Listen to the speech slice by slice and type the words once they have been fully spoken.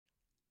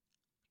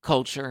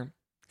Culture,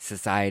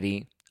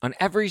 society, on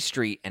every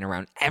street and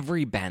around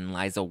every bend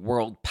lies a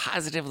world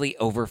positively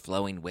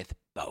overflowing with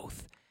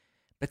both.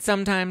 But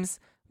sometimes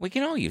we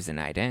can all use a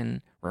night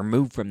in,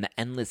 removed from the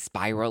endless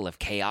spiral of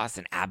chaos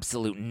and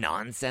absolute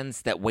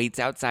nonsense that waits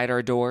outside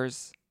our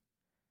doors.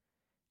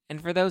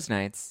 And for those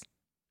nights,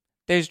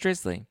 there's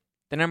Drizzly,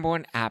 the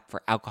 #1 app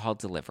for alcohol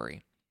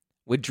delivery.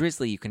 With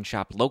Drizzly, you can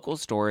shop local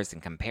stores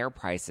and compare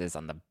prices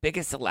on the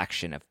biggest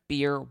selection of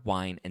beer,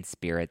 wine, and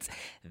spirits,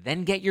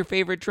 then get your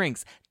favorite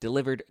drinks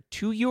delivered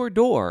to your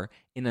door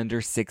in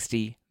under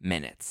 60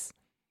 minutes.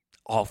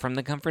 All from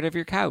the comfort of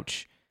your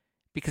couch.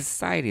 Because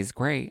society is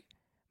great,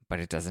 but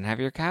it doesn't have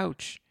your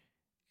couch.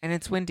 And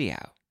it's windy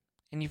out.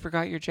 And you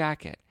forgot your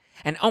jacket.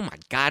 And oh my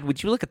God,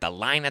 would you look at the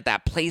line at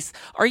that place?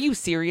 Are you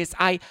serious?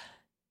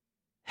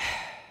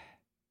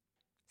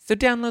 So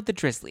download the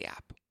Drizzly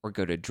app or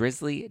go to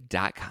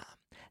drizzly.com.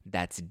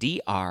 That's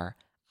DRIZLY.com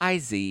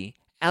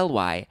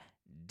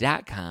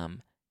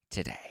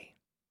today.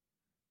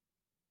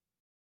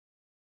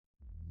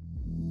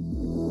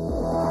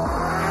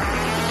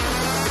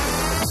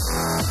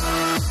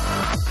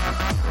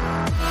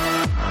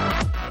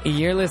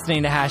 You're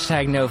listening to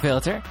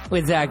 #NoFilter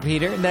with Zach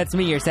Peter. That's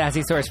me, your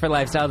sassy source for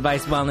lifestyle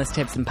advice, wellness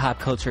tips, and pop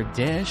culture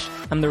dish.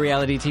 I'm the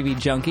reality TV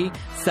junkie,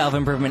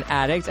 self-improvement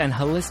addict, and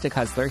holistic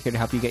hustler here to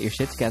help you get your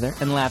shit together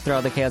and laugh through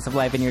all the chaos of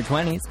life in your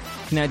 20s.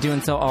 If you're not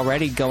doing so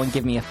already, go and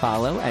give me a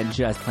follow at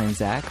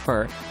JustPlainZach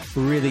for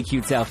really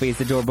cute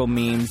selfies, adorable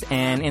memes,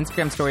 and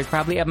Instagram stories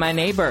probably of my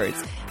neighbors.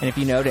 And if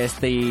you notice,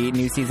 the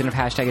new season of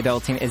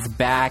 #Adulting is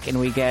back, and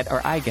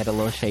I get a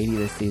little shady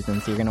this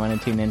season, so you're going to want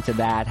to tune into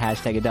that.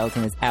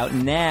 #Adulting is out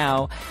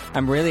now.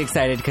 I'm really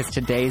excited because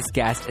today's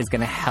guest is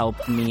going to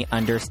help me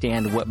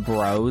understand what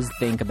bros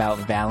think about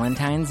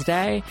Valentine's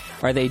Day.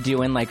 Are they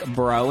doing like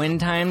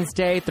Bro-in-Times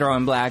Day,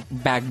 throwing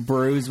back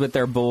brews with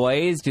their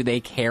boys? Do they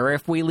care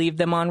if we leave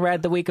them on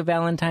red the week of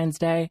Valentine's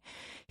Day?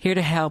 Here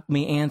to help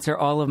me answer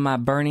all of my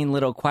burning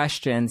little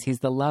questions, he's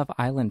the Love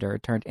Islander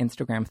turned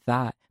Instagram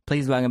thought.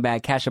 Please welcome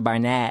back Cashel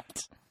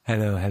Barnett.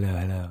 Hello.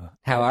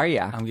 How are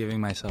ya? I'm giving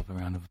myself a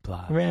round of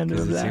applause.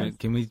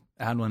 Can we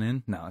add one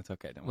in? No, it's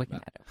okay. Don't worry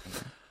about it.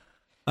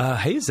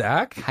 Hey,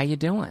 Zach. How you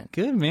doing?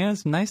 Good, man.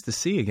 It's nice to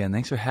see you again.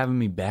 Thanks for having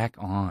me back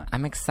on.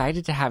 I'm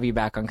excited to have you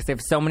back on because I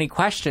have so many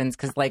questions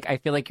because, I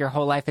feel like your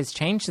whole life has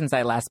changed since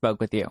I last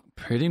spoke with you.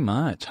 Pretty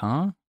much,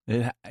 huh?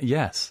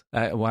 Yes.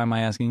 Why am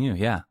I asking you?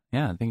 Yeah,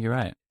 I think you're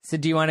right. So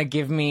do you want to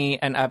give me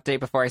an update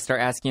before I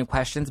start asking you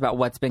questions about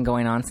what's been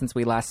going on since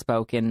we last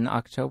spoke in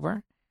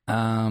October?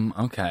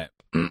 Okay.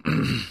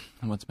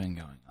 What's been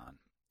going on?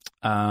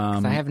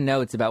 'Cause I have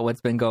notes about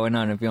what's been going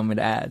on if you want me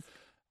to ask.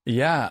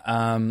 Yeah,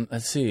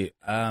 let's see.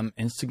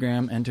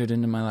 Instagram entered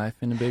into my life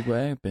in a big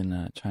way. I've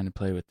been trying to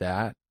play with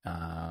that.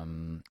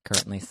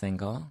 Currently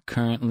single.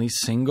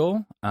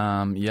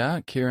 Yeah,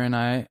 Kira and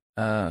I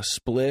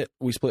split.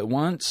 We split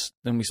once,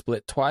 then we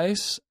split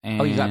twice.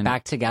 And... Oh, you got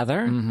back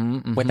together?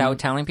 Mm-hmm. Without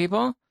telling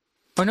people?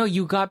 Oh, no,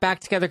 you got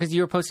back together because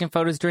you were posting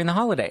photos during the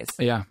holidays.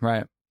 Yeah,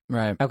 right.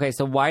 Okay,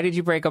 so why did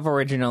you break up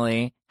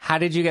originally? How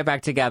did you get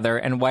back together?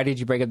 And why did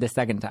you break up the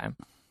second time?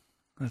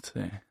 Let's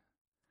see.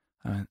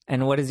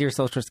 And what is your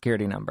social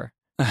security number?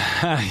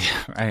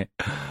 Yeah, right.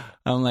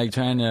 I'm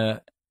trying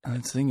to...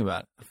 Let's think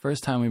about it. The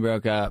first time we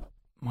broke up,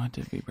 what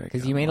did we break up?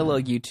 Because you made a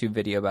little YouTube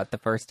video about the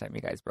first time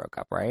you guys broke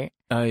up, right?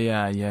 Oh,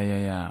 yeah.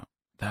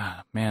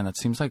 Man, that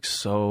seems like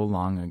so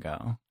long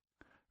ago.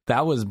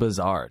 That was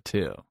bizarre,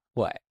 too.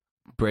 What?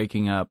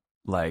 Breaking up,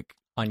 on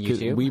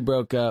YouTube? We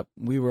broke up.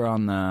 We were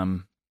on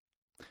the...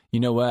 You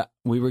know what?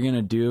 We were going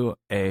to do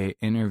a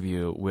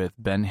interview with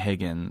Ben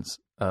Higgins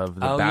of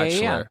The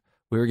Bachelor. Yeah.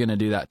 We were going to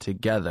do that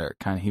together.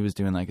 He was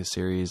doing a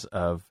series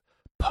of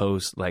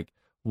posts,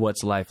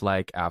 what's life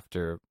like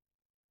after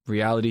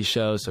reality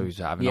shows. So he was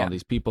having all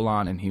these people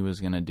on, and he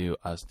was going to do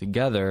us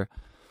together.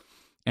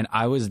 And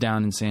I was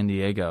down in San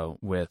Diego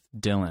with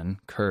Dylan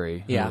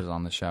Curry, who was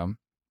on the show.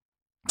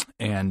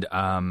 And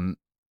Kira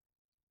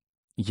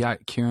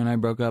and I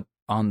broke up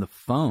on the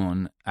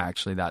phone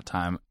actually that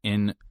time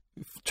in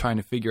trying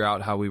to figure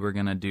out how we were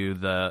going to do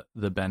the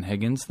Ben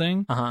Higgins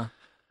thing. Uh-huh.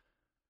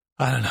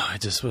 I don't know.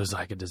 It just was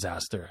like a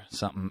disaster.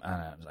 Something. I don't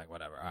know. I was like,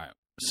 whatever. All right.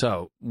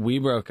 So we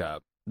broke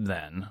up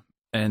then.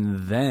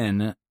 And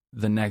then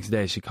the next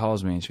day she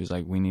calls me and she was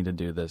like, we need to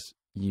do this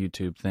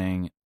YouTube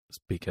thing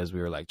because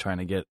we were trying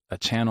to get a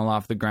channel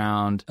off the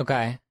ground.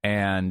 Okay.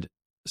 And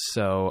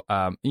so,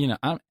 that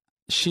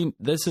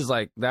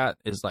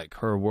is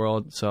her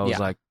world. So I was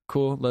like,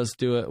 cool, let's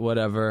do it.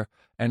 Whatever.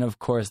 And of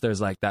course there's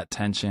that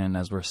tension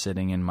as we're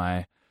sitting in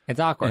my, it's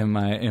awkward. in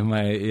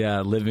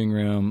my living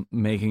room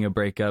making a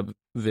breakup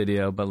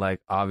video, but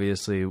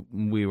obviously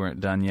we weren't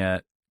done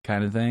yet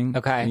kind of thing.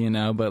 Okay.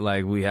 But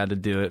we had to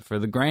do it for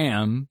the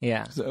gram.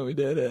 Yeah. So we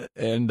did it.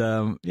 And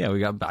we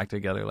got back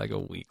together a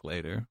week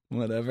later,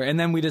 whatever. And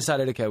then we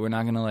decided, okay, we're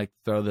not going to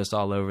throw this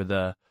all over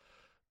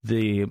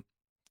the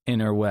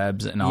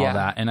interwebs and all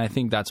that. And I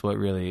think that's what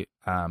really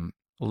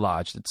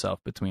lodged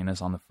itself between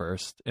us on the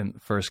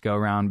first go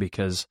round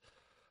because,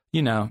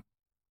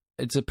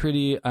 it's a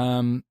pretty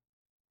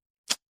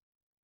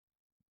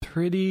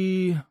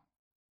pretty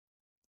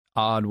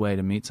odd way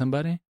to meet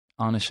somebody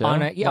on a show.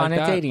 On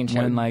a dating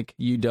show. When like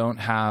you don't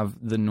have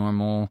the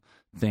normal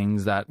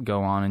things that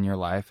go on in your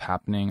life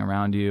happening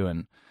around you.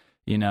 And,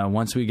 you know,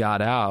 once we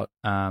got out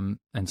and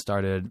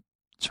started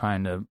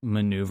trying to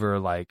maneuver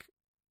like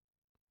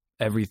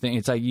everything,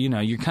 it's like, you know,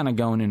 you're kind of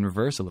going in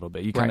reverse a little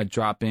bit. You kind of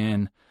drop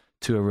in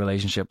to a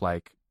relationship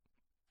like,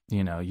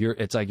 you know,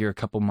 it's like you're a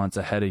couple months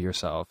ahead of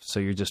yourself. So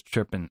you're just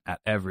tripping at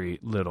every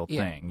little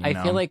thing. You know?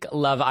 I feel like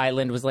Love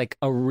Island was like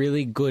a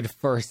really good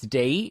first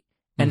date.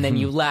 And then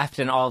you left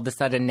and all of a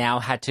sudden now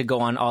had to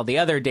go on all the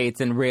other dates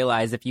and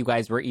realize if you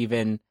guys were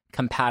even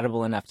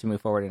compatible enough to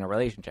move forward in a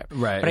relationship.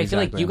 Right. But I feel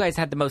like you guys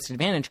had the most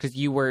advantage because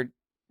you were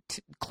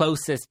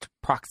closest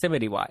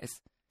proximity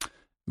wise.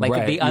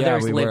 Like the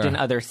others lived in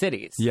other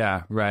cities.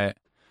 Yeah, right.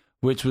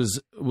 Which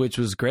was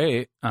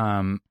great.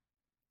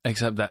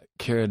 Except that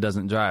Kira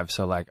doesn't drive,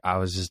 so like I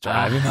was just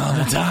driving all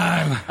the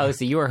time. Oh,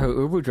 so you were her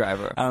Uber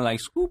driver. I'm like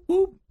swoop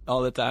whoop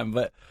all the time.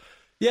 But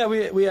yeah,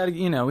 we had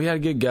a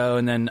good go,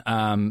 and then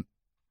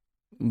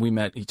we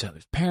met each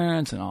other's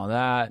parents and all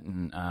that,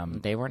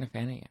 and they weren't a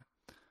fan of you.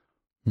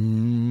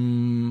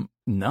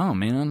 No,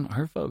 man,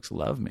 her folks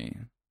love me,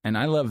 and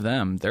I love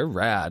them. They're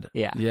rad.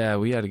 Yeah,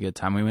 we had a good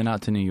time. We went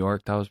out to New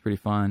York. That was pretty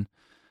fun.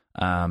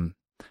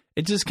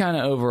 It just kind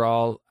of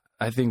overall,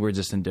 I think we're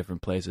just in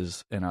different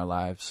places in our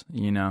lives,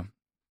 you know.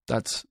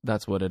 That's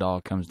what it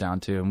all comes down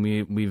to, and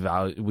we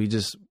run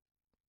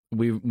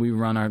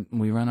our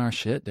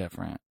shit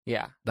different.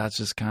 Yeah, that's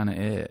just kind of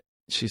it.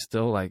 She's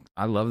still like,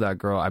 I love that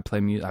girl. I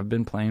play music. I've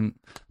been playing.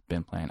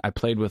 I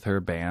played with her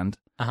band,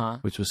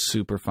 which was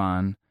super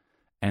fun.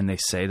 And they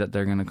say that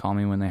they're gonna call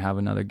me when they have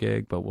another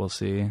gig, but we'll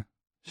see.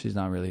 We're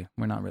not really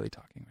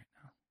talking right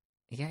now.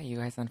 Yeah, you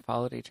guys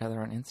unfollowed each other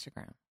on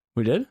Instagram.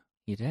 We did?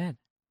 You did?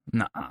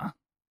 Nuh-uh.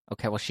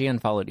 Okay, well, she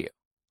unfollowed you.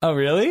 Oh,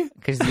 really?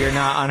 Because you're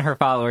not on her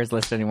followers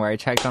list anymore. I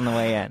checked on the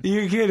way in.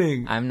 You're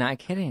kidding. I'm not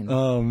kidding.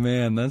 Oh,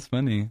 man, that's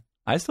funny.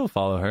 I still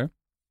follow her.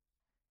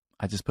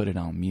 I just put it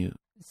on mute.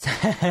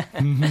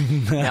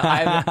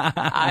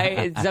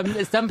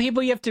 Some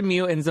people you have to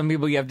mute and some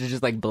people you have to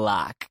just like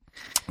block.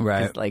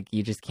 Right. Like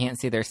you just can't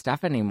see their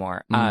stuff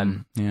anymore.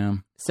 Yeah.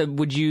 So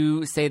would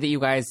you say that you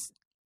guys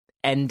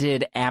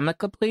ended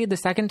amicably the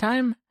second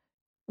time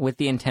with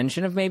the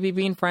intention of maybe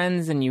being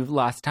friends and you've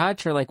lost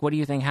touch, or like what do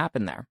you think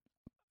happened there?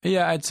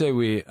 Yeah, I'd say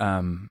we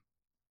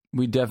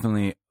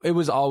definitely, it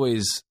was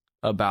always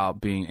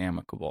about being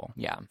amicable.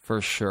 Yeah, for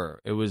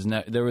sure. It was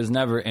there was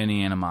never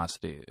any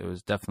animosity. It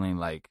was definitely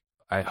like,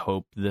 I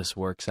hope this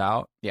works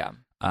out. Yeah.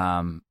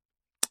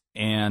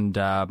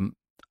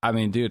 I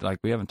mean, dude, like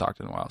we haven't talked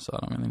in a while, so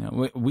I don't really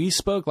know. We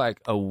spoke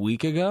like a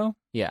week ago.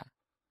 Yeah.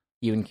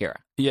 You and Kira.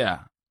 Yeah.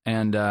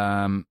 And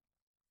I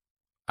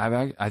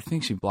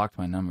think she blocked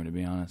my number, to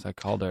be honest. I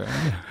called her.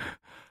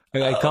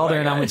 I called her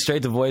and I went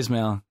straight to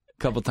voicemail a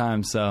couple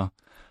times. So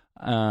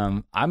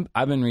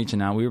I've been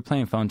reaching out. We were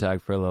playing phone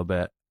tag for a little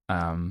bit.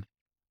 So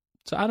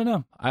I don't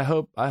know. I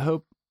hope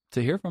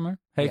to hear from her.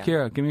 Hey, yeah.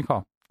 Kira, give me a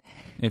call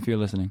if you're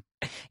listening.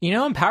 You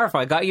know, I'm powerful.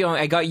 I got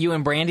you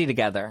and Brandy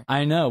together.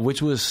 I know,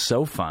 which was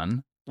so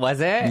fun.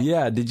 Was it?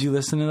 Yeah. Did you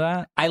listen to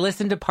that? I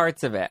listened to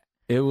parts of it.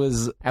 I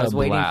was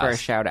waiting for a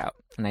shout out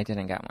and I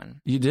didn't get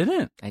one. You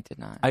didn't? I did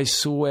not. I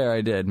swear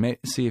I did.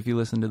 See if you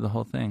listened to the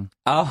whole thing.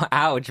 Oh,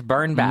 ouch.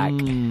 Burn back.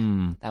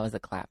 That was a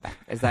clapback.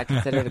 Is that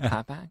considered a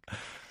clapback?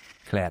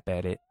 Clap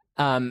at it.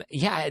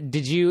 Yeah.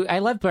 I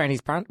love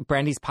Brandy's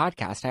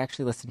podcast. I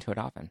actually listen to it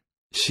often.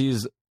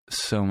 She's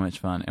so much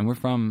fun. And we're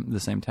from the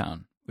same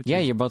town. Yeah,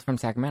 you're both from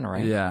Sacramento,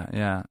 right?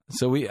 Yeah.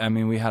 So we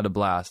had a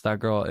blast. That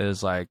girl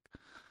is like,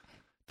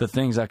 the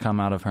things that come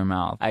out of her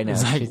mouth. I know.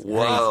 It's like,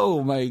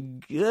 whoa, my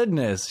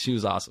goodness. She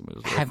was awesome. It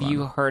was really fun.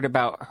 You heard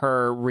about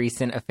her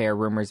recent affair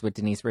rumors with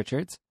Denise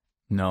Richards?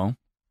 No.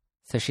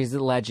 So she's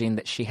alleging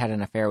that she had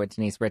an affair with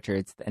Denise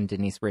Richards, and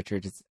Denise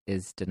Richards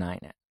is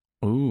denying it.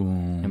 Ooh.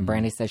 And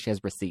Brandy says she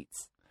has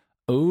receipts.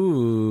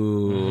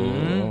 Ooh.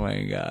 Oh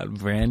my God,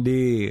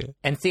 Brandy.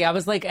 And see,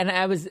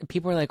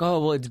 people were like,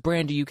 oh, well, it's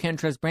Brandy. You can't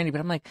trust Brandy. But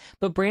I'm like,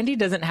 but Brandy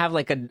doesn't have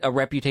like a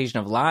reputation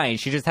of lying.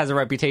 She just has a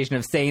reputation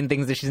of saying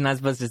things that she's not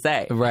supposed to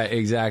say. Right,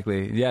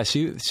 exactly. Yeah,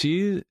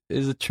 she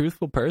is a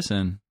truthful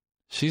person.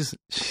 She's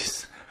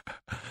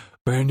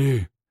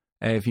Brandy.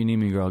 Hey, if you need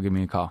me, girl, give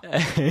me a call.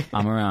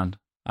 I'm around.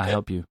 I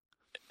help you.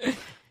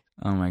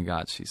 Oh my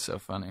God, she's so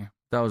funny.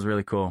 That was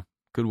really cool.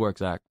 Good work,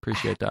 Zach.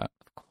 Appreciate that.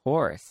 Of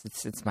course,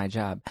 it's my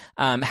job.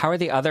 How are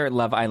the other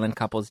Love Island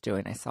couples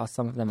doing? I saw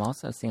some of them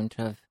also seem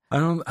to have. I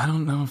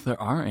don't know if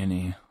there are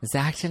any.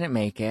 Zach didn't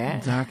make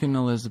it. Zach and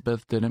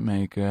Elizabeth didn't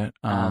make it.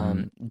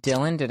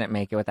 Dylan didn't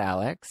make it with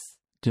Alex.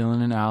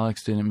 Dylan and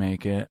Alex didn't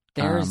make it.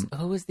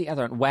 Who was the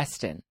other one?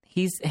 Weston.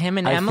 Him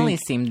and Emily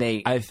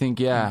they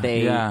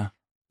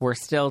were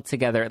still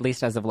together, at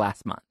least as of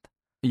last month.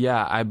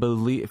 Yeah, I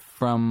believe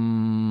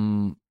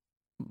from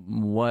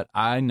what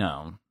I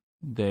know,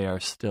 they are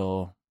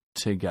still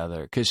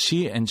together because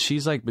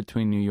she's like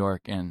between New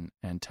York and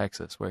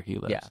Texas where he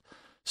lives. Yeah.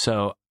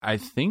 So I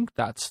think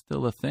that's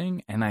still a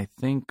thing, and I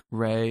think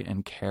Ray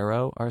and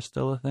Caro are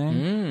still a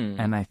thing,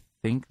 and I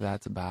think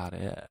that's about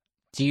it.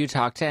 Do you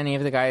talk to any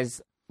of the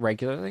guys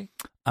regularly?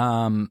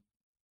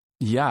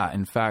 Yeah.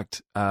 In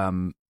fact,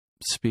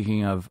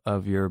 speaking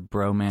of your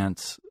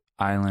bromance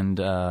island,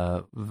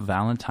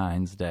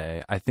 Valentine's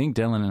Day, I think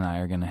Dylan and I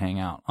are going to hang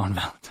out on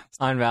Valentine's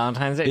Day. On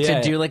Valentine's Day?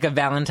 Yeah. To do like a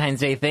Valentine's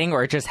Day thing,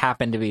 or it just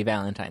happened to be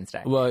Valentine's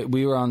Day? Well,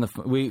 we were on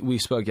we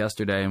spoke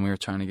yesterday, and we were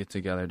trying to get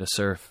together to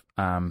surf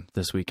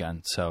this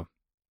weekend. So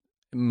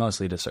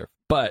mostly to surf,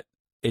 but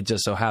it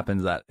just so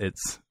happens that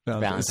it's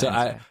Valentine's.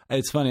 So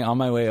it's funny. On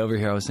my way over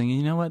here, I was thinking,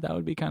 you know what, that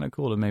would be kind of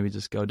cool to maybe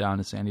just go down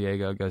to San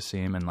Diego, go see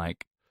him, and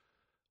like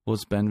we'll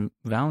spend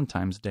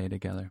Valentine's Day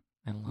together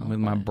with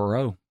my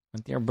bro,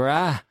 with your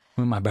brah,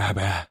 with my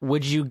brah.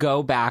 Would you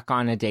go back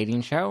on a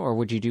dating show, or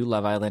would you do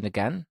Love Island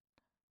again?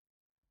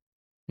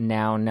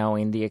 Now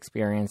knowing the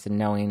experience and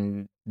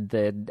knowing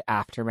the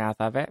aftermath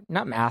of it,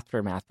 not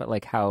aftermath, but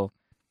like how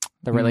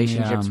the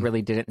relationships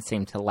really didn't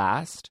seem to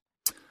last.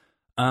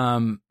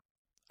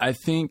 I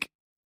think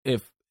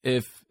if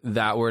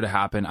that were to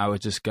happen, I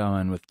would just go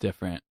in with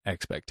different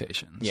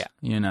expectations. Yeah.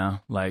 You know,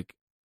 like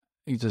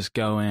you just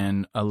go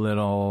in a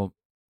little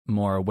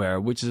more aware,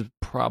 which is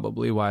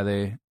probably why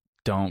they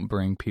don't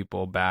bring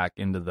people back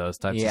into those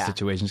types of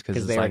situations, because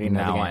it's like,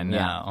 now I know.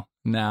 Yeah.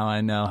 Now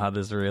I know how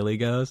this really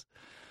goes.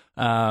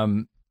 You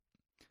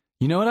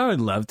know what I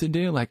would love to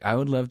do? Like, I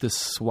would love to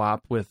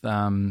swap with,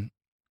 oh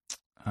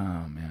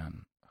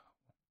man,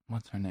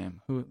 what's her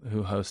name? Who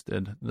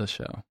hosted the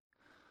show?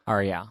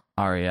 Ariel.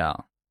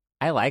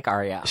 I like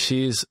Ariel.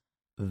 She's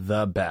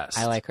the best.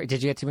 I like her.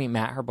 Did you get to meet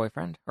Matt, her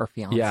boyfriend or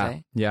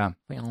fiance? Yeah.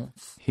 Fiance.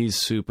 He's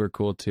super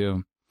cool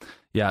too.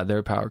 Yeah, they're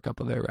a power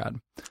couple. They're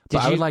rad.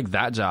 But I would like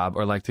that job,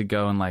 or like to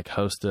go and like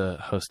host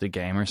a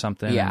game or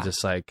something, and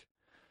just like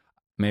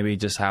maybe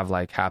just have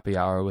like happy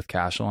hour with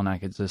Cashel, and I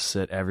could just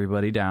sit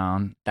everybody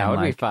down. That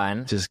would be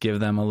fun. Just give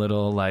them a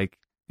little, like,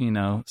 you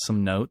know,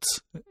 some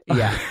notes.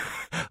 Yeah.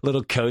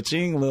 Little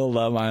coaching, little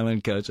Love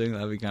Island coaching.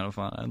 That'd be kind of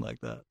fun. I'd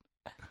like that.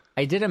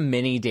 I did a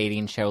mini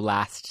dating show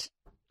last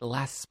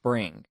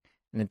spring,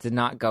 and it did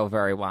not go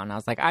very well. And I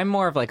was like, I'm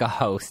more of like a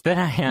host than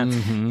I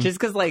am, just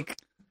because, like,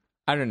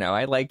 I don't know.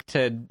 I like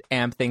to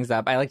amp things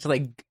up. I like to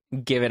like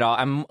give it all.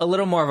 I'm a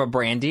little more of a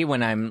Brandy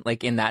when I'm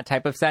like in that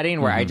type of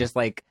setting where I just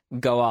like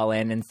go all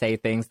in and say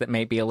things that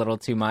may be a little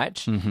too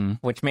much,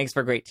 which makes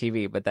for great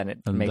TV. But then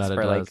it makes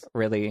for like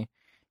really,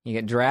 you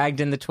get dragged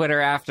in the Twitter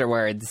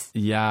afterwards.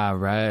 Yeah,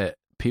 right.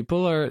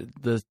 People are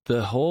the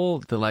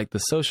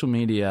social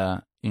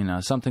media, you know,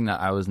 something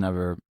that I was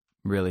never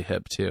really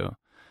hip to.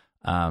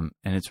 And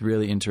it's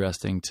really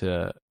interesting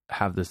to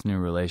have this new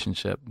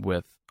relationship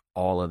with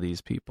all of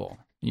these people,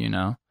 you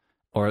know,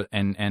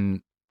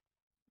 and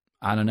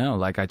I don't know,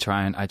 like I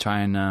try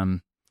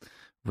and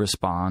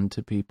respond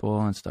to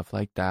people and stuff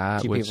like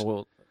that. Do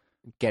people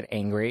get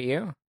angry at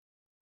you?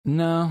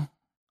 No,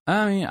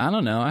 I mean, I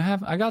don't know.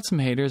 I got some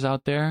haters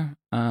out there,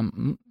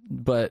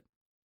 but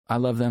I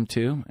love them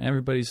too.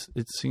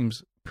 It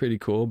seems pretty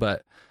cool,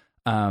 but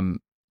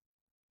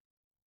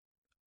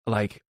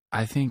like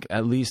I think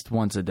at least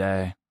once a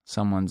day,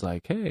 someone's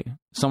like, hey,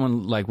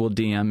 someone like will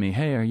DM me,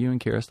 hey, are you and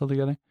Kira still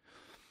together?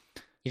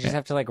 You just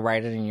have to like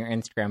write it in your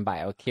Instagram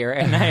bio. Kira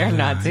and I are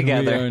not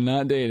together. We are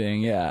not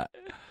dating. Yeah,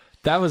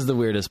 that was the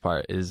weirdest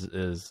part.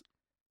 Is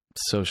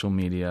social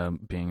media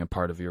being a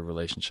part of your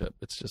relationship?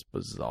 It's just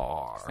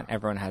bizarre. And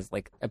everyone has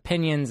like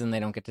opinions, and they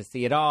don't get to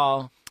see it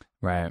all.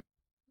 Right.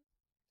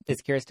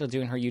 Is Kira still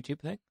doing her YouTube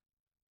thing?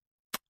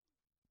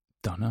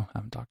 Don't know.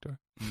 Haven't talked to her.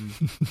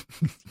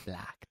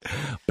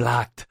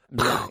 Blacked.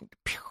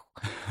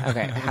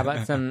 Okay, how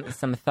about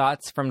some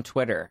thoughts from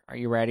Twitter? Are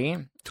you ready?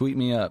 Tweet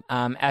me up.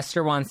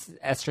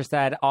 Esther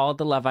said all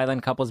the Love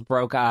Island couples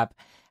broke up,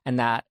 and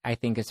that I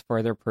think is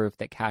further proof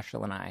that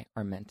Cashel and I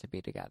are meant to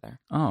be together.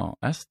 Oh,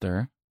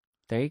 Esther.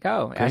 There you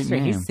go. Great Esther,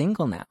 name. He's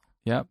single now.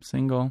 Yep,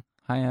 single.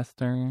 Hi,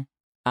 Esther.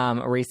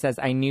 Reese says,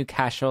 I knew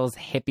Cashel's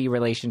hippie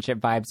relationship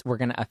vibes were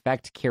going to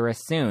affect Kira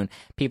soon.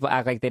 People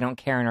act like they don't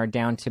care and are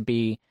down to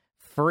be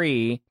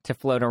free to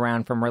float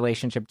around from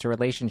relationship to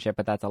relationship,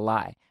 but that's a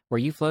lie. Were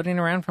you floating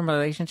around from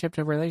relationship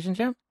to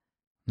relationship?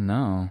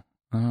 No.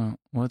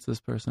 What's this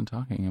person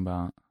talking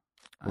about?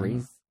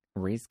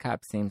 Reese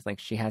Cup seems like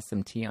she has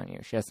some tea on you.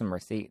 She has some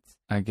receipts.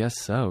 I guess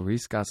so.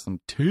 Reese got some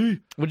tea.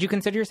 Would you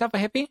consider yourself a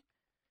hippie?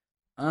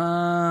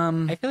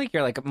 I feel like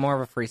you're like more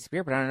of a free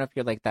spirit, but I don't know if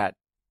you're like that.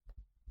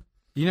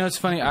 You know, it's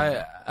funny.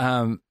 I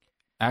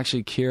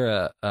actually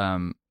Kira.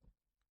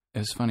 It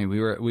was funny. We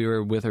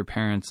were with her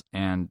parents,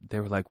 and they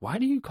were like, "Why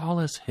do you call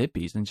us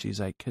hippies?" And she's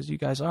like, "'Cause you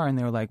guys are." And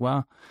they were like,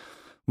 "Well,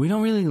 we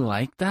don't really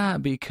like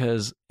that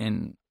because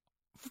in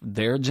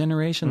their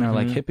generation, they're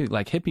like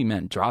hippie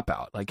meant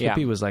dropout. Like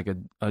hippie was like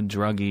a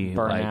druggy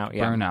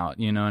burnout.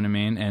 You know what I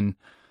mean? And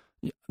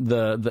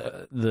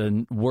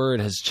the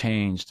word has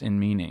changed in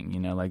meaning. You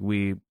know, like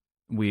we've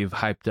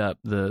hyped up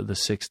the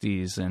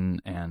 60s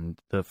and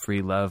the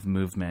free love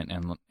movement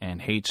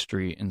and Hate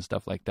Street and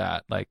stuff like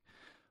that. Like,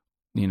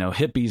 you know,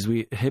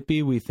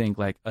 hippie, we think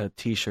like a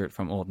T-shirt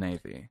from Old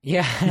Navy.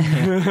 Yeah.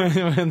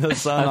 With the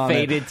sun on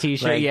faded it.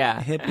 T-shirt. Like,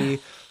 yeah. Hippie.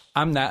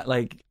 I'm not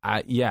like,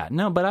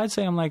 but I'd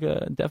say I'm like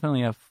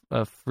definitely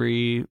a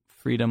free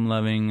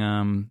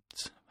freedom-loving,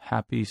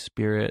 happy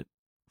spirit.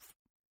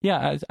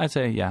 Yeah, I'd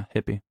say, yeah,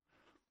 hippie.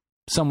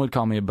 Some would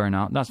call me a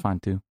burnout. That's fine,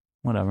 too.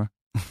 Whatever.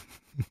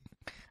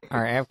 All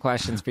right, I have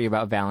questions for you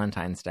about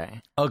Valentine's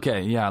Day.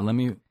 Okay, yeah, let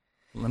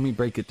me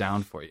break it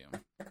down for you.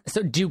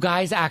 So do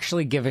guys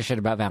actually give a shit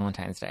about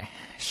Valentine's Day?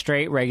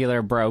 Straight,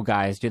 regular bro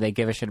guys, do they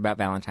give a shit about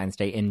Valentine's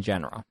Day in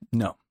general?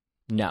 No.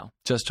 No.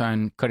 Just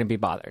trying. Couldn't be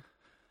bothered.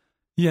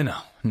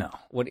 Yeah, no.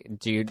 What,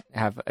 do you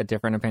have a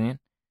different opinion?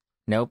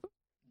 Nope.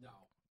 No.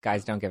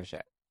 Guys don't give a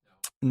shit.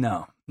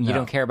 No. You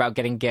don't care about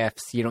getting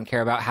gifts. You don't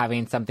care about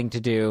having something to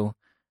do.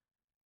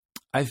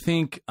 I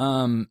think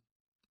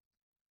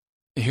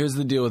here's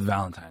the deal with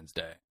Valentine's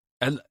Day.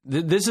 And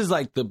this is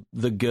like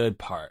the good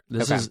part.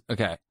 This is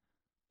okay.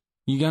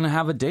 You're gonna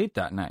have a date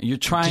that night. You're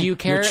trying. You're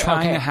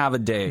trying to have a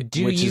date,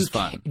 which is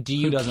fun. Do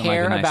you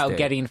care about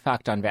getting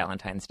fucked on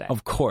Valentine's Day?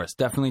 Of course,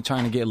 definitely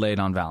trying to get laid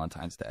on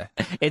Valentine's Day.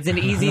 It's an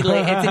easy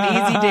day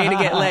to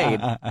get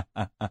laid.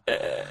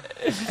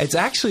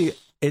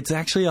 It's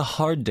actually a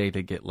hard day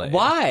to get laid.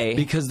 Why?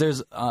 Because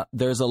there's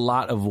a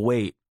lot of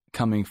weight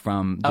coming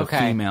from the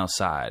female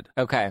side.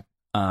 Okay.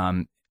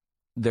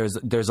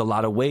 There's a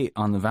lot of weight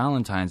on the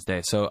Valentine's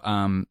Day,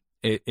 so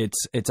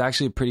it's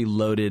actually a pretty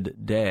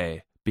loaded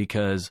day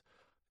because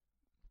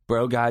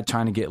bro guy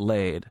trying to get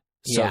laid,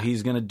 so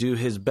he's gonna do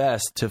his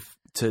best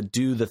to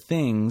do the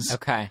things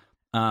that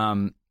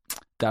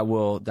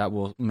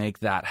will make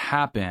that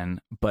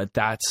happen, but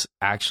that's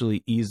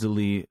actually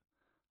easily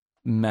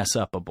mess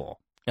upable.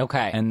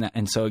 Okay,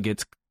 and so it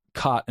gets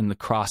caught in the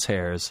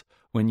crosshairs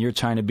when you're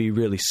trying to be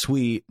really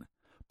sweet,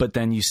 but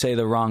then you say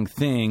the wrong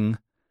thing.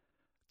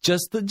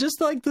 Just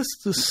like the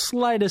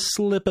slightest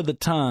slip of the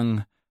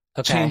tongue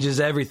changes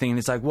everything. And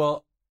it's like,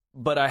 well,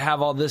 but I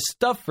have all this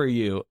stuff for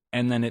you.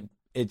 And then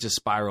it just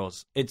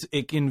spirals.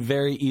 It can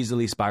very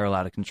easily spiral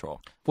out of control.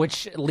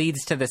 Which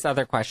leads to this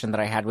other question that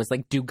I had was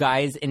like, do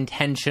guys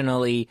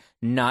intentionally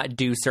not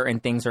do certain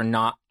things or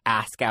not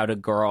ask out a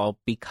girl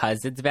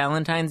because it's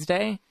Valentine's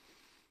Day?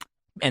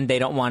 And they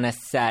don't want to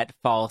set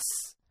false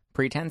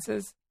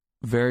pretenses?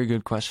 Very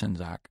good question,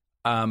 Zach.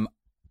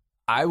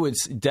 I would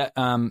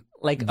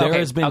like there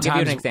has been I'll times,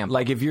 give you an example.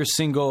 like if you're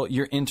single,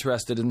 you're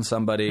interested in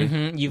somebody.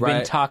 Mm-hmm. You've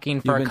been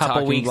talking for a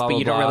couple weeks, but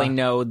you don't really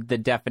know the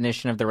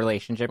definition of the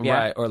relationship yet.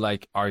 Right? Or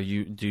like,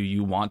 do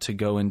you want to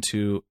go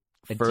into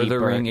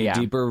furthering a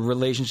deeper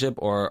relationship,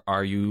 or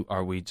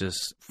are we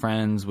just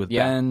friends with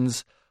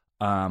Benz?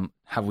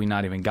 Have we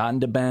not even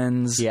gotten to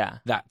Benz? Yeah,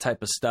 that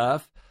type of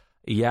stuff.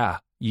 Yeah,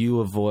 you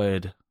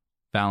avoid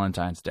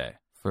Valentine's Day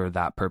for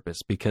that purpose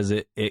because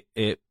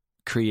it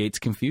creates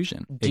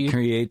confusion. It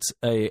creates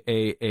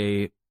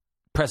a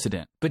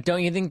precedent. But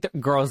don't you think that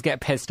girls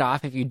get pissed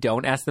off if you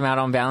don't ask them out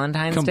on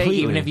Valentine's Day,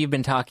 even if you've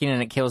been talking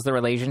and it kills the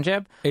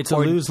relationship? It's a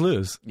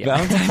lose-lose. Yeah.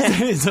 Valentine's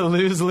Day is a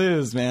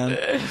lose-lose, man.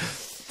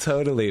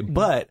 Totally.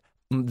 But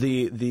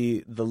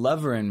the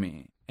lover in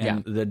me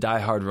and the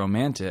diehard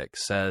romantic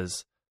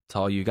says to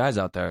all you guys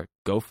out there,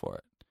 go for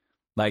it.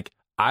 Like,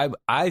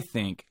 I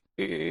think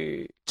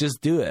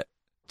just do it.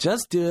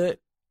 Just do it.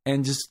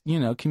 And just,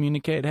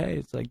 communicate, hey,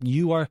 it's like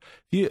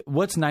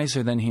what's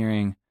nicer than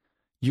hearing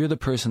you're the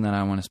person that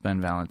I want to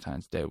spend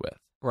Valentine's Day with.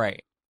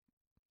 Right.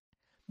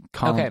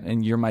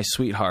 And you're my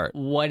sweetheart.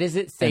 What does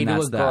it say to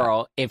a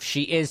girl if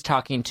she is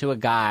talking to a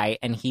guy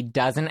and he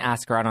doesn't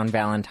ask her out on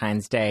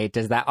Valentine's Day?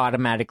 Does that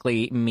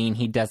automatically mean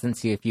he doesn't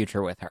see a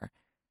future with her?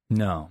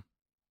 No.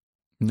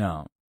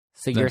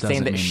 So you're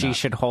saying that she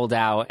should hold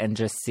out and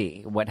just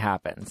see what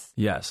happens?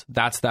 Yes.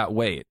 That's that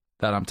weight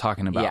that I'm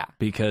talking about. Yeah.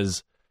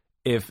 Because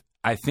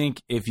I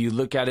think if you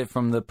look at it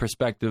from the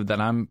perspective that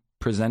I'm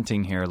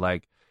presenting here,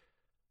 like,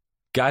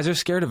 guys are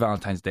scared of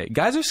Valentine's Day.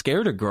 Guys are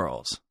scared of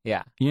girls.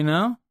 Yeah.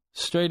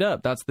 Straight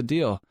up. That's the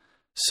deal.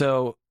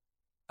 So,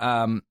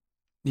 to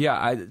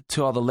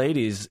all the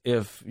ladies,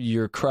 if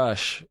your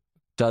crush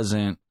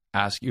doesn't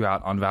ask you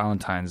out on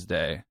Valentine's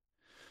Day,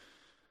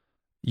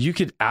 you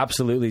could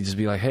absolutely just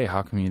be like, hey,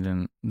 how come you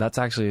didn't? That's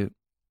actually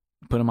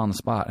put him on the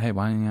spot. Hey,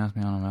 why didn't you ask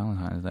me out on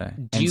Valentine's Day?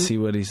 And see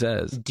what he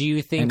says. Do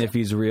you think... And if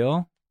he's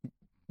real...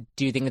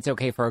 Do you think it's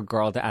okay for a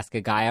girl to ask a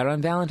guy out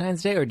on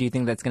Valentine's Day, or do you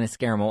think that's going to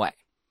scare him away?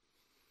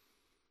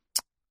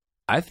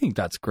 I think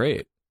that's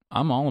great.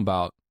 I'm all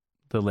about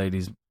the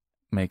ladies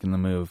making the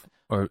move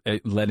or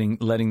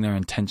letting their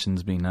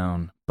intentions be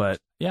known. But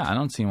yeah, I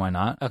don't see why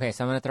not. Okay,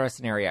 so I'm going to throw a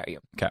scenario at you.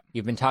 Okay.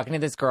 You've been talking to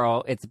this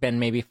girl. It's been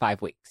maybe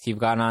 5 weeks. You've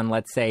gone on,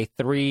 let's say,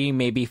 3,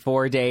 maybe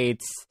 4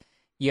 dates.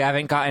 You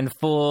haven't gotten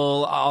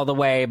full all the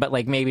way, but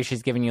like maybe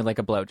she's giving you like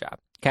a blowjob.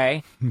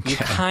 Okay? You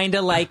kind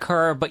of like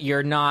her, but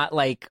you're not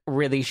like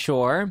really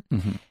sure.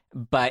 Mm-hmm.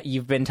 But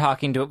you've been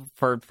talking to her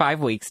for 5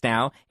 weeks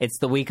now. It's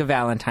the week of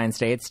Valentine's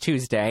Day. It's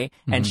Tuesday.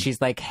 Mm-hmm. And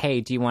she's like,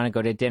 hey, do you want to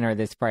go to dinner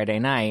this Friday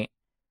night?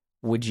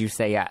 Would you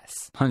say yes?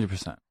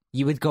 100%.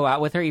 You would go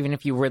out with her even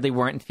if you really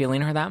weren't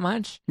feeling her that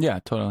much? Yeah,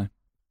 totally.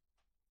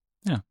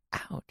 Yeah.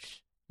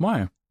 Ouch.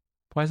 Why?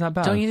 Why is that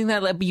bad? Don't you think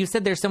that, you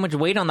said there's so much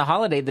weight on the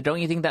holiday, that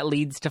don't you think that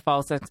leads to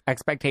false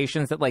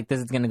expectations that like this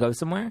is going to go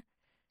somewhere?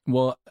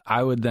 Well,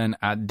 I would then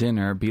at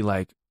dinner be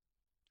like,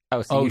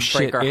 Oh, so you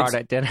break her heart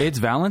at dinner. It's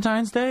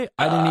Valentine's Day?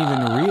 I didn't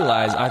even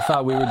realize. I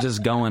thought we were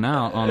just going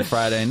out on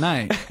Friday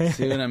night.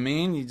 See what I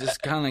mean? You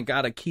just kind of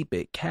got to keep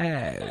it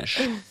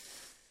cash.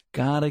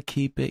 Gotta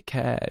keep it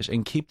cash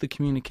and keep the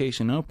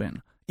communication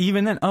open.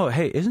 Even then, oh,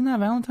 hey, isn't that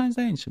Valentine's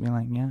Day? And she'll be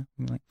like, yeah.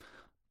 You'd be like,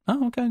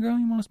 oh, okay, girl,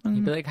 you want to spend...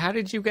 You'd be like, how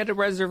did you get a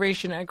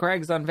reservation at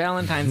Craig's on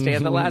Valentine's Day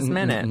at the last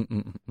minute?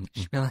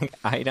 She'd be like,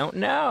 I don't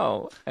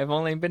know. I've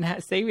only been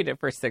saving it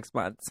for 6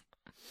 months.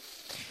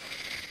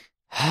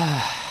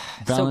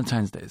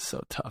 Valentine's Day is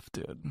so tough,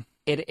 dude.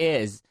 It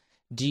is.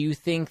 Do you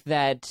think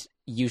that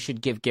you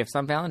should give gifts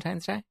on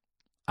Valentine's Day?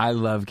 I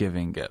love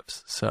giving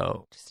gifts,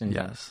 so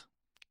yes.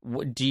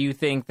 Do you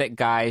think that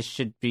guys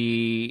should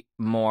be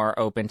more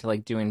open to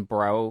like doing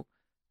bro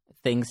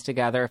things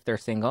together if they're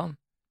single?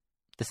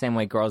 The same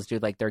way girls do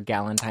like their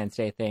Galentine's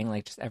Day thing,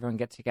 like just everyone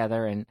get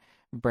together and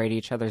braid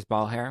each other's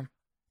ball hair?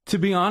 To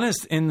be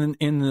honest, in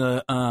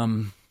the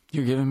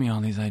you're giving me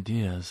all these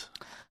ideas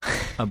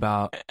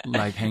about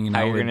like hanging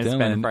out with Dylan. How you're gonna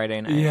spend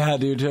Friday night? Yeah,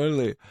 dude,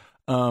 totally.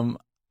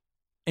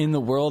 In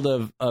the world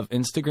of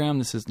Instagram,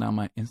 this is now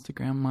my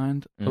Instagram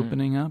mind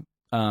opening up.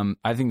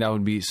 I think that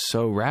would be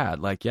so rad.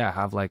 Like, yeah,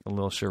 have like a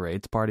little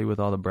charades party with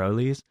all the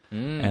brolies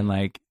and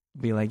like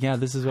be like, yeah,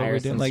 this is what we're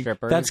doing. Like,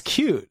 strippers. That's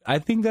cute. I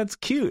think that's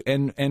cute.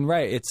 And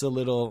right, it's a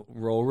little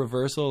role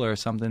reversal or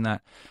something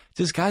that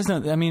just guys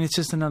don't. I mean, it's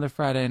just another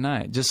Friday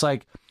night. Just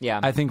like, yeah,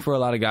 I think for a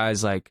lot of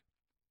guys, like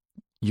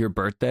your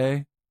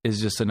birthday is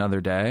just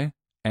another day,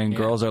 and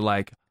girls are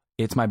like,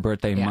 it's my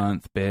birthday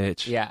month,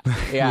 bitch. Yeah,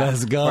 yeah.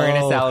 Let's go. We're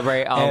gonna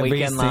celebrate all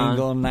weekend long. Every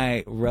single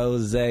night,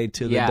 rose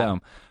to the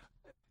dome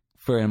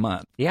for a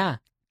month. Yeah,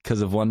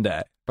 because of one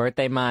day.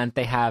 Birthday month.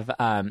 They have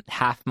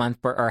half month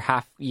or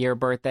half year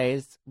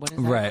birthdays. What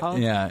is that called?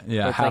 Yeah,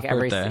 yeah. It's half like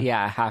birthday.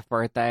 Half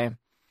birthday.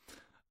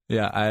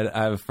 Yeah,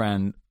 I have a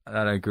friend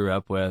that I grew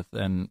up with,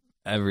 and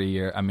every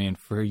year, I mean,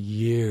 for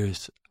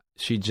years,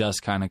 she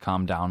just kind of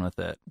calmed down with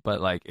it.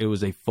 But like, it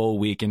was a full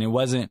week, and it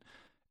wasn't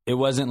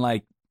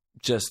like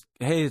just,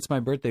 hey, it's my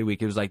birthday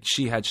week. It was like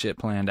she had shit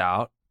planned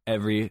out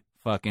every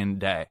fucking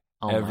day,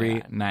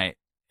 every night.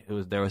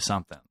 There was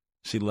something.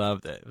 She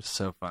loved it. It was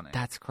so funny.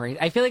 That's great.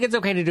 I feel like it's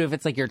okay to do if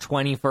it's like your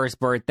 21st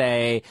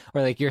birthday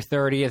or like your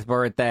 30th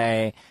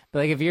birthday. But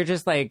like if you're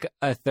just like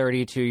a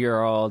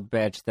 32-year-old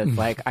bitch that's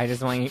like, I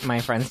just want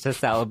my friends to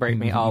celebrate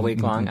me all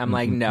week long. I'm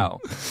like,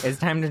 no, it's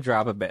time to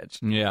drop a bitch.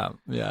 Yeah,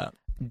 yeah.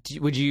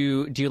 Do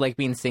you like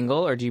being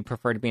single, or do you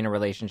prefer to be in a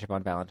relationship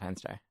on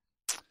Valentine's Day?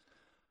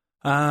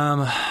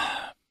 I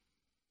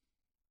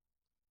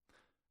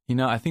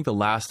think the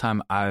last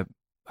time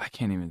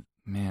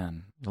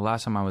the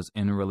last time I was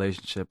in a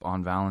relationship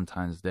on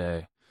Valentine's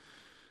Day,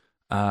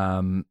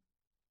 and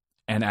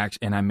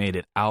I made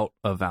it out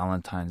of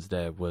Valentine's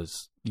Day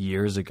was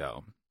years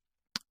ago.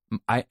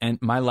 And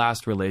my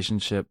last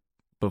relationship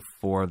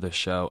before the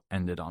show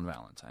ended on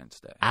Valentine's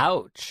Day.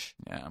 Ouch.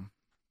 Yeah.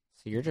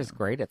 So you're just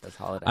great at this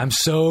holiday. I'm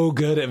so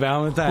good at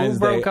Valentine's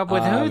Day. Who broke up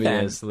with who then?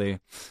 Obviously.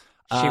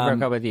 She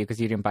broke up with you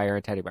because you didn't buy her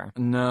a teddy bear.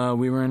 No,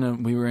 we were in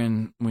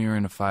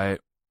a fight.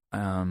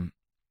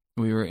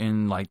 We were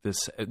in like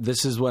this.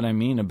 This is what I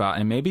mean about,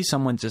 and maybe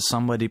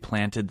somebody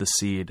planted the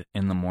seed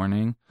in the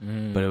morning,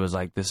 but it was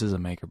like, this is a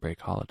make or break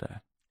holiday.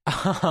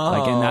 Oh.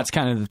 Like, and that's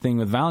kind of the thing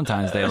with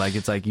Valentine's Day. Like,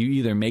 it's like you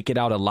either make it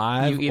out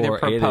alive, you either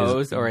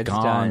propose or it's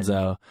gonzo.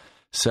 Done.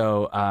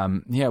 So,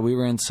 we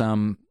were in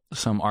some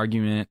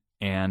argument,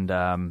 and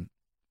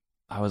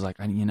I was like,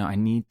 I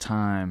need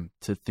time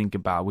to think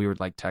about. We were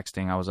like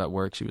texting. I was at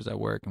work, she was at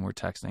work, and we're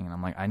texting, and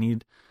I'm like, I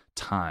need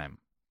time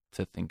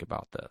to think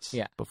about this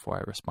before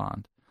I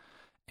respond.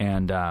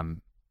 And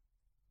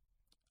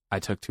I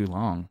took too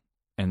long,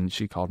 and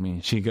she called me,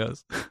 and she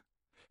goes,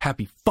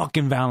 happy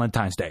fucking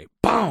Valentine's Day.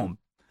 Boom.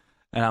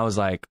 And I was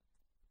like,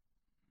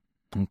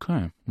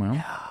 okay,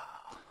 well,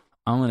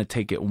 I'm going to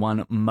take it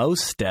one more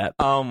step.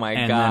 Oh my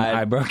God. And then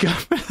I broke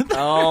up with her.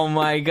 Oh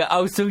my God.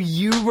 Oh, so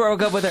you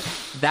broke up with her.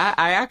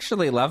 I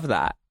actually love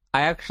that.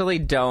 I actually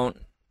don't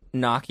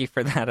knock you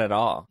for that at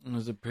all. It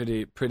was a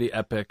pretty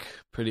epic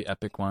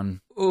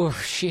one. Ooh,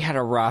 she had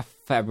a rough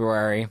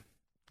February.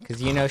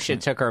 Because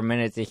shit took her a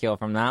minute to heal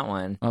from that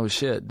one. Oh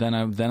shit! Then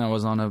I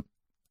was on a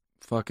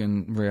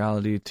fucking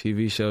reality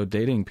TV show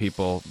dating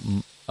people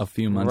a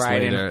few months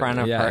later. Right in front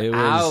of her.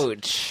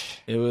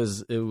 Ouch! It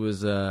was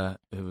pretty.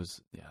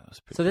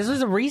 So this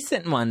was a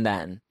recent one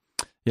then.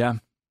 Yeah.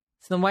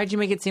 So then why'd you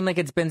make it seem like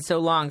it's been so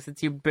long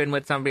since you've been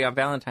with somebody on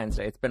Valentine's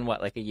Day? It's been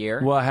what, like a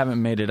year? Well, I haven't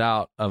made it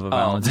out of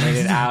Valentine's Day.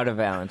 Made it out of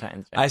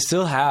Valentine's Day. I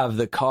still have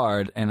the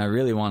card, and I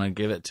really want to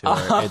give it to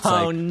her. Oh, it's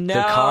like, no.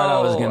 The card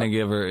I was going to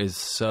give her is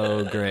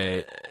so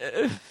great.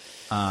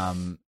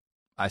 I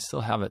still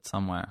have it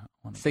somewhere.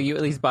 So you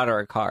at least bought her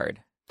a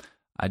card?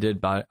 I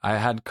did buy. I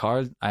had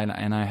cards,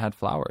 and I had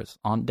flowers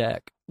on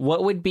deck.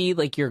 What would be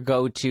like your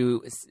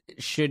go-to,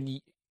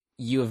 should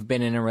you have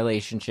been in a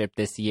relationship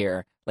this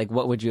year? Like,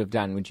 what would you have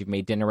done? Would you have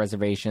made dinner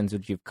reservations?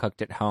 Would you have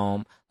cooked at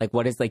home? Like,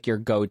 what is like your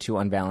go-to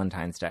on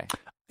Valentine's Day?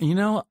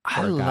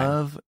 I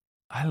love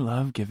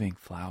giving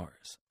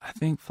flowers. I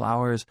think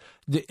flowers.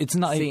 It's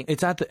not.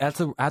 It's at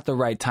the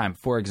right time.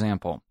 For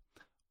example,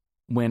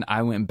 when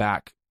I went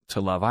back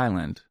to Love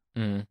Island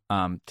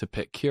to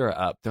pick Kira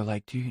up, they're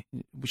like, you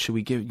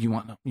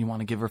want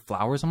to give her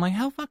flowers? I'm like,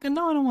 hell fucking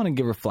no, I don't want to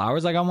give her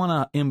flowers. Like, I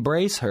want to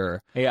embrace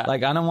her. Yeah.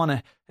 Like, I don't want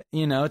to,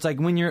 it's like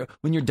when you're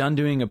done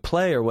doing a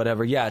play or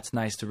whatever, yeah, it's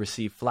nice to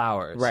receive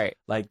flowers. Right.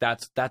 Like,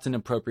 that's an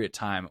appropriate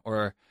time.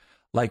 Or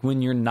like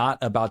when you're not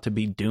about to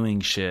be doing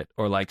shit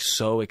or like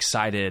so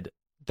excited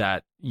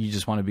that you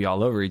just want to be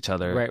all over each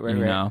other. Right.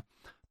 You know?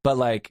 But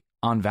like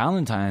on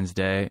Valentine's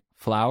Day,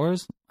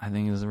 flowers, I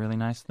think is a really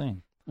nice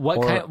thing.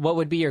 What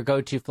would be your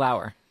go-to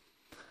flower?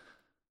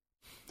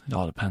 It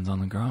all depends on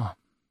the girl.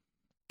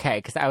 Okay,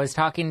 because I was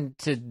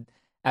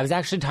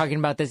actually talking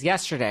about this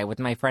yesterday with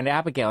my friend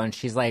Abigail, and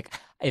she's like,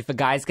 if a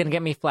guy's gonna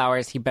get me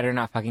flowers, he better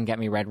not fucking get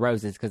me red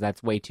roses because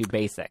that's way too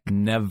basic.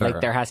 Never.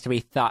 Like, there has to be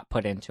thought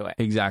put into it.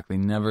 Exactly.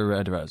 Never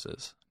red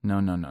roses.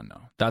 No.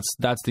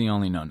 That's the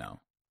only no.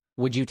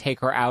 Would you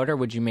take her out or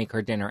would you make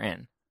her dinner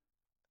in?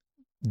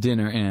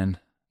 Dinner in.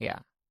 Yeah.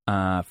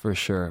 For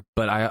sure.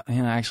 But I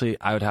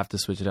would have to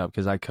switch it up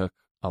because I cook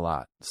a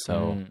lot.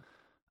 So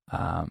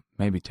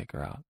maybe take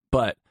her out.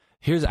 But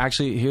here's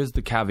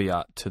the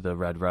caveat to the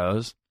red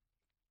rose.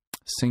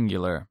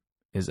 Singular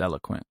is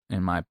eloquent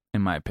in my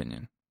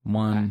opinion.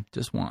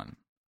 Just one.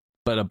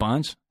 But a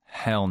bunch?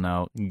 Hell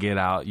no. Get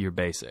out. You're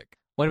basic.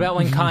 What about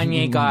when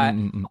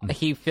Kanye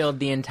he filled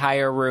the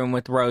entire room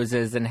with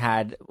roses and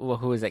had, who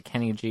was it,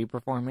 Kenny G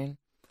performing?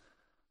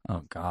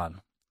 Oh,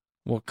 God.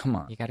 Well, come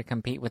on. You got to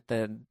compete with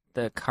the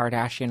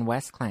Kardashian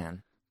West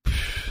clan.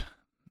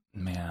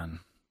 Man.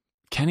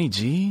 Kenny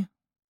G?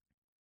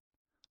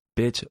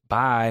 Bitch,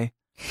 bye.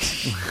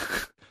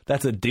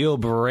 That's a deal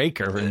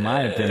breaker, in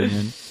my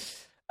opinion.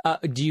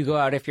 Do you go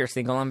out if you're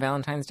single on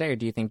Valentine's Day, or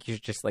do you think you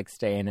should just like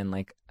stay in and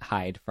like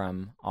hide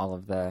from all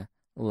of the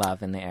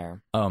love in the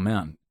air? Oh,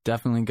 man.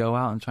 Definitely go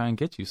out and try and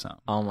get you some.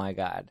 Oh, my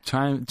God.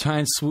 Try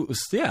and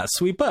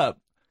sweep up.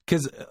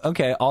 Because,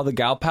 okay, all the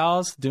gal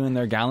pals doing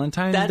their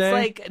Galentine's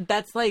Day.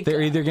 That's like...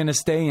 They're either going to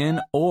stay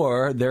in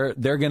or they're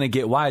going to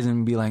get wise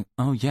and be like,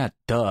 oh, yeah,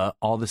 duh.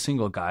 All the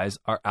single guys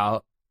are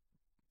out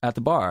at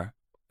the bar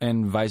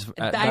and vice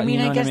versa.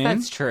 I guess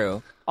that's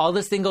true. All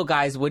the single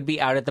guys would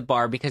be out at the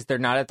bar because they're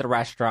not at the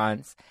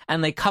restaurants.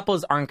 And, like,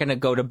 couples aren't going to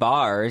go to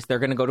bars. They're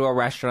going to go to a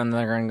restaurant and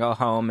they're going to go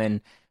home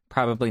and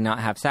probably not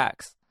have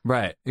sex.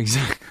 Right,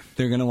 exactly.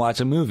 They're going to watch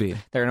a movie.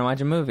 They're going to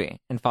watch a movie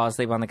and fall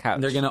asleep on the couch.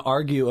 They're going to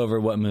argue over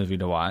what movie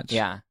to watch.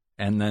 Yeah.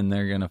 And then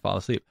they're going to fall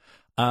asleep.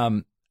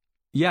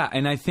 Yeah,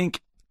 and I think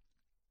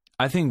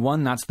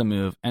one, that's the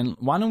move. And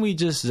why don't we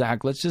just,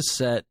 Zach, let's just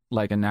set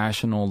like a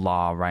national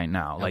law right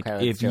now. Like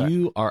if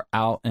you are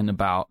out and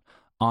about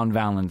on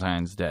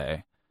Valentine's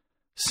Day,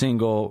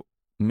 single,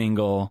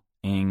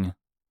 mingling,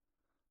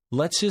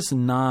 let's just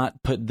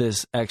not put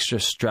this extra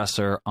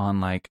stressor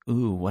on like,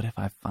 ooh, what if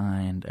I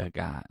find a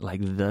guy,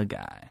 like the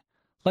guy?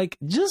 Like,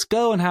 just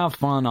go and have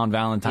fun on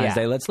Valentine's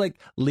Day. Let's like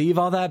leave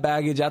all that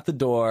baggage at the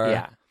door.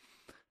 Yeah.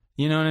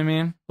 You know what I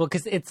mean? Well,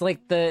 because it's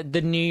like the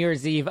New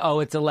Year's Eve,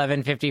 it's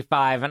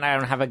 11:55 and I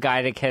don't have a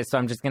guy to kiss, so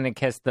I'm just going to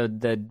kiss the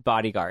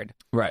bodyguard.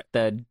 Right.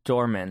 The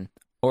doorman.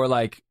 Or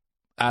like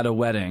at a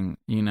wedding,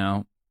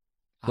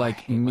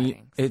 like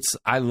weddings.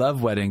 I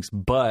love weddings,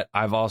 but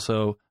I've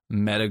also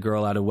met a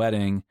girl at a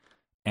wedding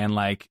and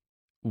like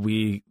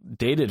we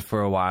dated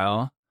for a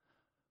while,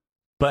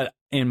 but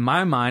in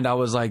my mind I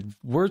was like,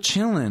 we're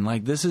chilling,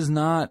 like this is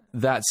not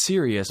that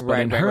serious. But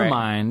in her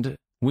mind,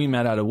 we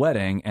met at a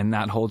wedding and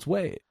that holds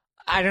weight.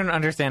 I don't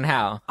understand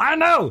how. I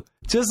know,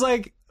 just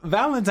like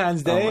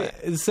Valentine's Day,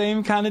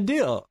 same kind of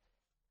deal.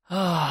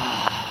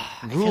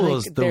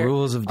 Rules, like the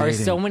rules of dating.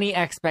 Are so many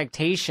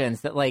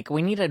expectations that like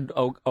we need a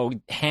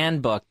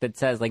handbook that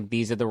says like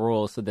these are the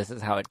rules, so this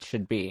is how it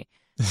should be.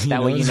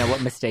 That way you know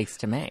what mistakes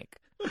to make.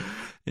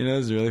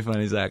 It's really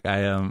funny, Zach.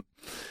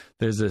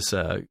 There's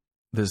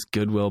this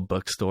Goodwill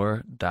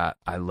bookstore that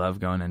I love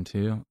going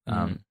into.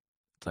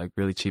 It's like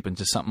really cheap and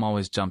just something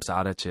always jumps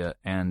out at you.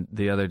 And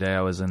the other day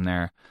I was in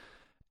there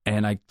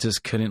and I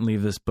just couldn't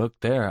leave this book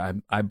there.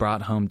 I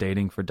brought home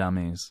Dating for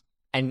Dummies.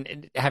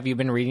 And have you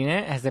been reading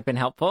it? Has it been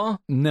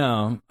helpful?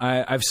 No,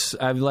 I've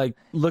like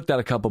looked at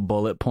a couple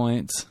bullet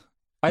points.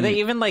 Are they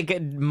even like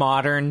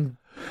modern?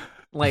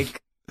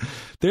 Like,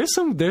 there's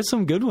some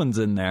good ones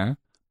in there,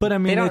 but I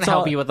mean, they don't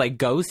help you with like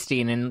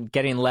ghosting and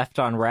getting left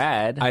on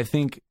red. I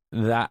think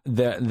that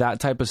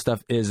type of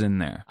stuff is in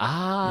there.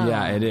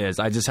 Yeah, it is.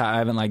 I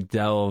haven't like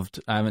dove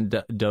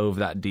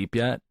that deep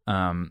yet.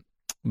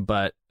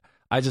 But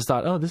I just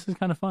thought, this is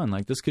kind of fun.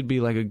 Like this could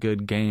be like a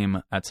good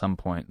game at some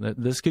point.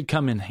 This could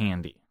come in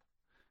handy.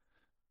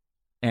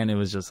 And it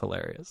was just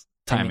hilarious,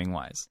 timing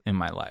wise, in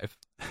my life.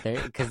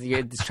 Because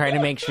you're just trying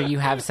to make sure you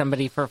have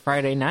somebody for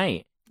Friday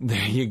night.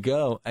 There you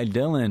go. I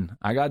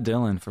got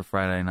Dylan for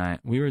Friday night.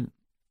 We were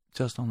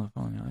just on the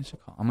phone. Yeah, I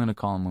should call. I'm going to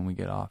call him when we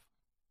get off.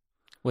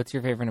 What's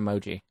your favorite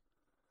emoji?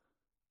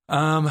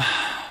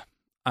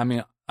 I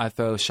mean, I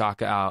throw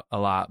Shaka out a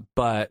lot,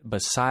 but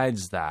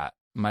besides that,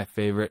 my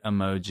favorite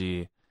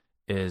emoji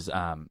is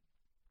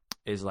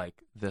like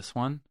this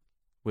one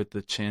with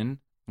the chin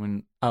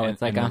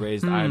it's like the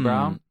raised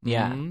eyebrow.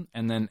 Yeah.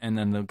 And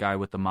then the guy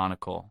with the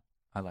monocle.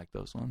 I like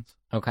those ones.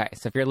 Okay,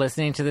 so if you're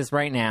listening to this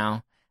right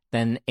now,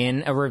 then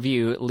in a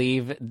review,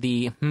 leave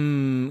the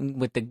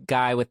with the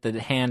guy with the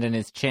hand in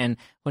his chin.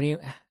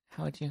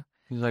 How would you?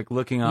 He's like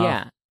looking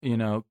off,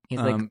 he's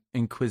like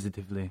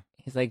inquisitively.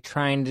 He's like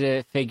trying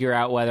to figure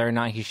out whether or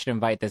not he should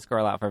invite this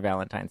girl out for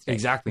Valentine's Day.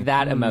 Exactly.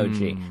 That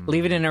emoji.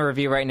 Leave it in a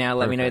review right now.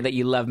 Let me know that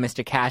you love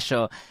Mr.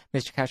 Cashel.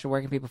 Mr. Cashel, where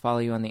can people follow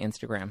you on the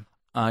Instagram?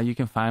 You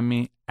can find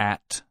me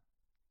at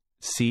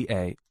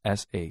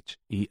CASHELB.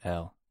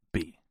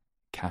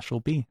 Cashel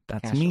B.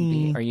 That's Cashel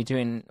me. B. What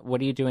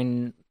are you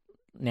doing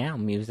now?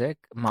 Music,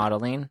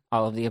 modeling,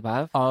 all of the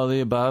above? All of the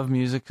above,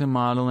 music and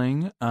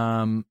modeling,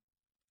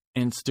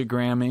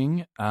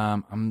 Instagramming.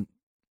 I'm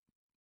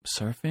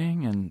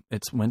surfing, and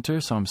it's winter,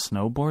 so I'm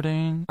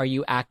snowboarding. Are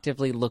you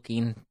actively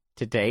looking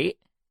to date?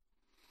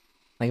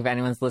 Like if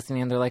anyone's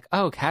listening and they're like,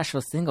 "Oh,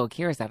 Cashel's single,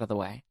 Kira's out of the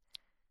way."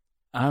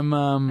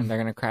 And they're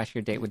gonna crash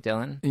your date with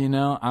Dylan.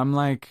 I'm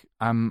like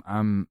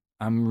I'm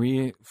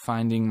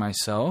re-finding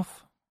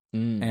myself,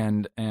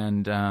 and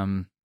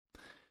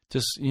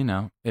just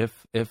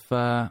if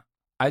I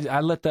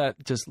let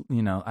that just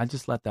I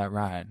just let that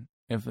ride.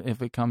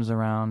 If it comes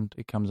around,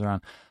 it comes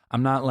around.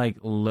 I'm not like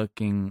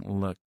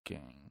looking.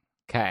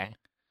 Okay.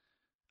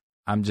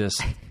 I'm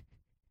just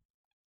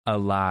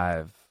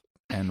alive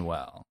and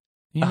well.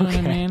 You know what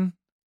I mean?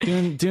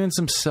 Doing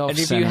some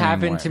self-centering. And if you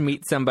happen to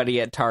meet somebody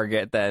at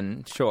Target,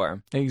 then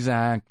sure.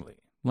 Exactly.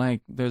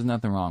 Like, there's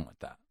nothing wrong with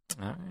that.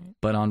 All right.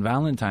 But on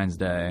Valentine's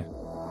Day,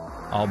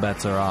 all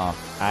bets are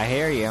off. I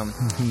hear you. All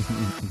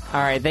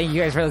right. Thank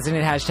you guys for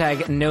listening to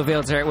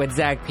 #NoFilter with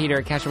Zach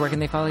Peter. Cashel, where can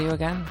they follow you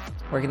again?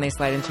 Where can they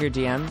slide into your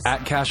DMs?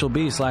 At Cashel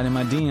B, slide in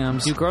my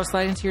DMs. Do girls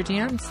slide into your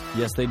DMs?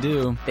 Yes, they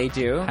do. They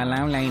do?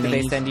 Hello, ladies. Do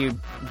they send you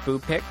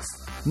boob pics?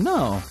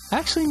 No.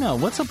 Actually, no.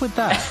 What's up with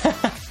that?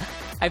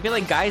 I feel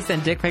like guys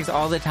send dick pics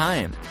all the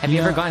time. Have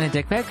you ever gotten a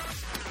dick pic?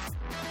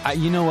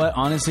 You know what?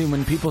 Honestly,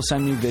 when people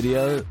send me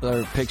video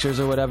or pictures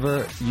or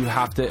whatever, you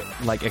have to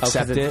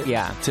accept it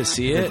to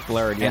see it. It's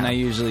blurred, yeah. And I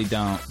usually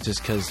don't, just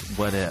because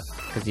what if?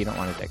 Because you don't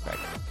want a dick pic.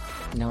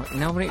 No,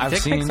 nobody. I've dick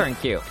seen, pics aren't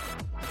cute.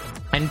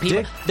 And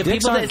dicks the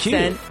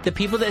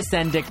people that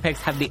send dick pics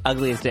have the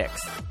ugliest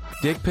dicks.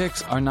 Dick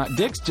pics are not...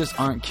 Dicks just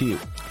aren't cute.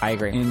 I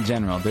agree. In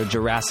general. They're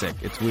Jurassic.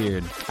 It's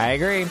weird. I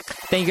agree.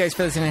 Thank you guys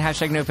for listening to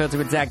 #NoFilter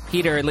with Zach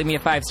Peter. Leave me a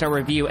 5-star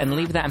review and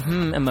leave that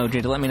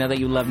emoji to let me know that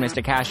you love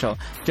Mr. Cashel.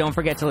 Don't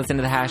forget to listen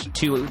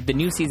to the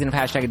new season of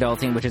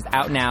 #Adulting, which is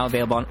out now,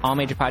 available on all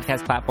major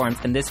podcast platforms.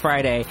 And this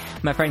Friday,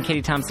 my friend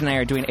Katie Thompson and I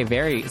are doing a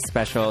very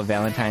special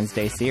Valentine's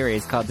Day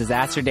series called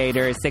Disaster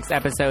Daters. 6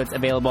 episodes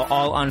available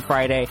all on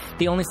Friday.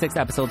 The only 6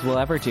 episodes we'll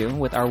ever do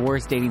with our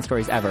worst dating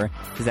stories ever.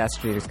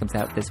 Disaster Daters comes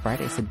out this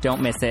Friday, so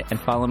don't miss it. And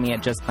follow me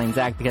at Just Plain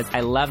Zach because I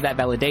love that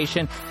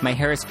validation. My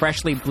hair is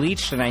freshly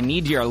bleached and I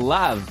need your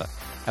love.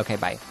 Okay,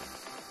 bye.